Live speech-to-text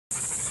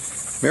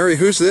Mary,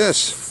 who's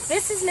this?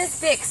 This is Miss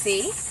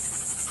Dixie.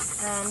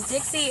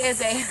 Dixie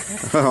is a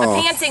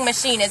panting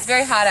machine. It's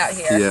very hot out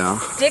here. Yeah.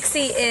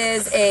 Dixie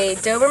is a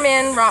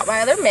Doberman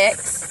Rottweiler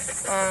mix.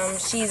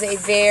 She's a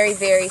very,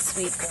 very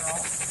sweet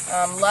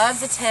girl.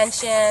 Loves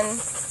attention.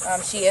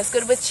 She is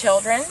good with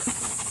children.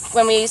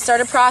 When we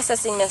started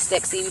processing Miss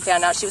Dixie, we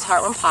found out she was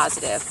heartworm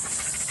positive.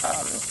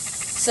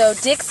 So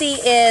Dixie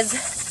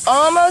is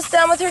almost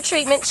done with her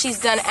treatment. She's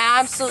done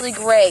absolutely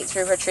great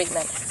through her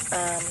treatment.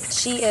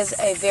 She is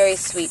a very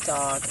sweet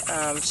dog.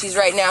 She's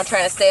right now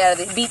trying to stay out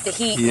of the, beat the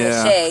heat in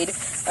the shade.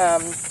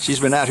 She's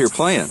been out here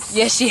playing.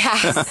 Yes, she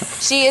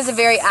has. She is a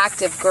very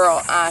active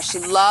girl. She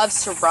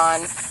loves to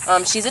run.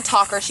 She's a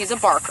talker. She's a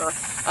barker.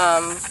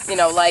 You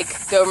know, like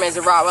Dobermans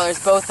and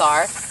Rottweilers both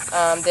are.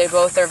 They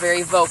both are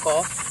very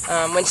vocal.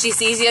 When she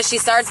sees you, she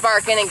starts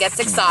barking and gets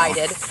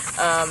excited.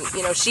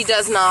 You know, she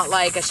does not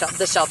like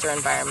the shelter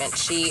environment.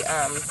 She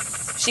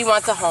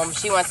wants a home.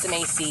 She wants some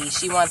AC.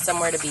 She wants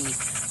somewhere to be.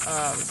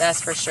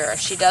 That's for sure.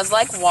 She does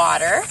like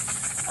water.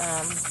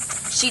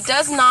 She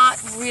does not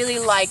really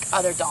like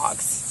other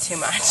dogs too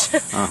much,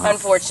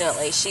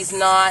 unfortunately. She's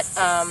not,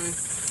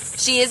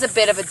 she is a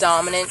bit of a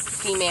dominant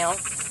female,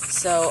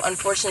 so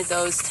unfortunately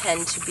those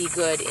tend to be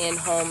good in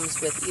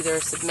homes with either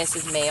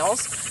submissive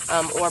males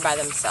or by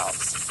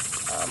themselves.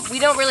 We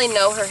don't really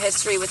know her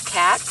history with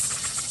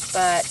cats,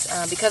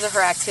 but because of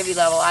her activity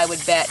level, I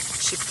would bet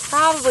she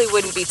probably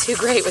wouldn't be too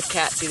great with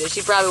cats either.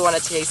 She'd probably want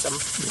to chase them.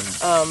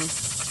 Yeah.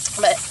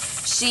 But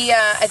she,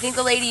 I think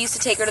the lady used to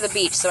take her to the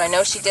beach, so I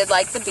know she did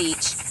like the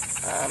beach.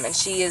 And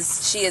she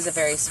is a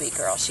very sweet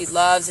girl. She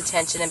loves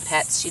attention and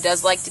pets. She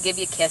does like to give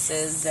you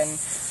kisses, and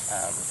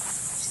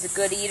she's a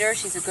good eater.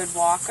 She's a good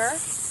walker.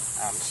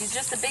 She's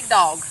just a big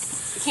dog.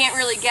 You can't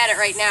really get it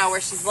right now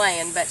where she's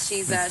laying, but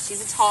she's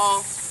a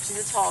tall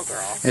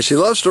girl. And she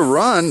loves to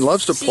run,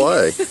 loves to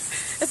play.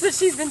 That's what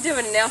she's been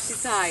doing, and now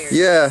she's tired.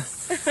 Yeah.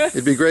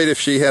 It'd be great if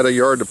she had a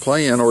yard to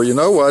play in, or you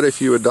know what, if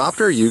you adopt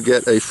her, you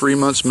get a free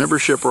month's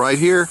membership right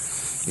here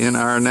in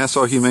our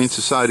Nassau Humane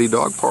Society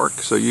dog park,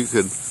 so you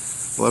could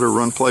let her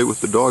run play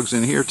with the dogs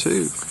in here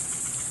too.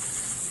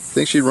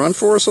 Think she'd run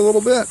for us a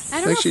little bit?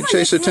 Think she'd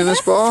chase a tennis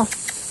ball?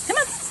 Come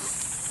on.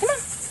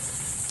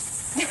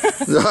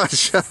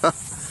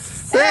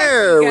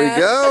 There we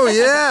go.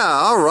 Yeah,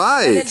 all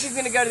right. And then she's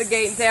going to go to the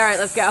gate and say, all right,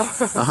 let's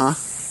go.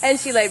 And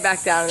she laid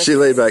back down. She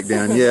laid back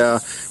down,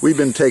 yeah. We've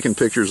been taking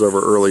pictures of her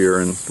earlier,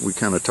 and we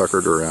kind of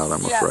tuckered her out,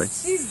 I'm afraid.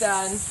 Yeah, she's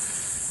done.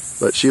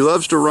 But she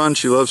loves to run,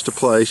 she loves to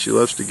play, she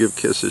loves to give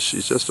kisses.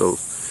 She's just a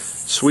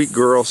sweet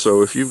girl,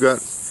 so if you've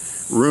got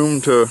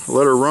room to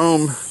let her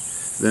roam,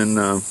 then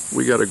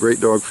we got a great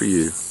dog for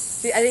you.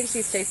 I think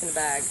she's chasing a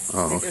bag.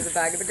 I think there's a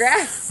bag in the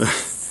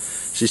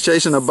grass. She's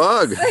chasing a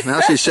bug.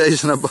 Now she's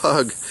chasing a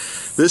bug.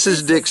 This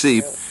is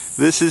Dixie.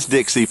 This is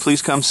Dixie.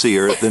 Please come see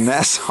her at the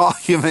Nassau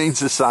Humane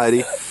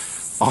Society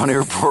on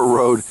Airport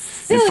Road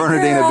in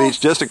Fernandina Beach,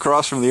 just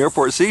across from the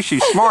airport. See,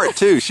 she's smart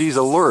too. She's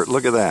alert.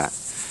 Look at that.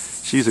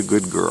 She's a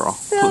good girl.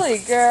 Silly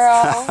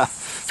girl.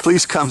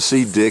 Please come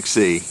see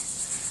Dixie.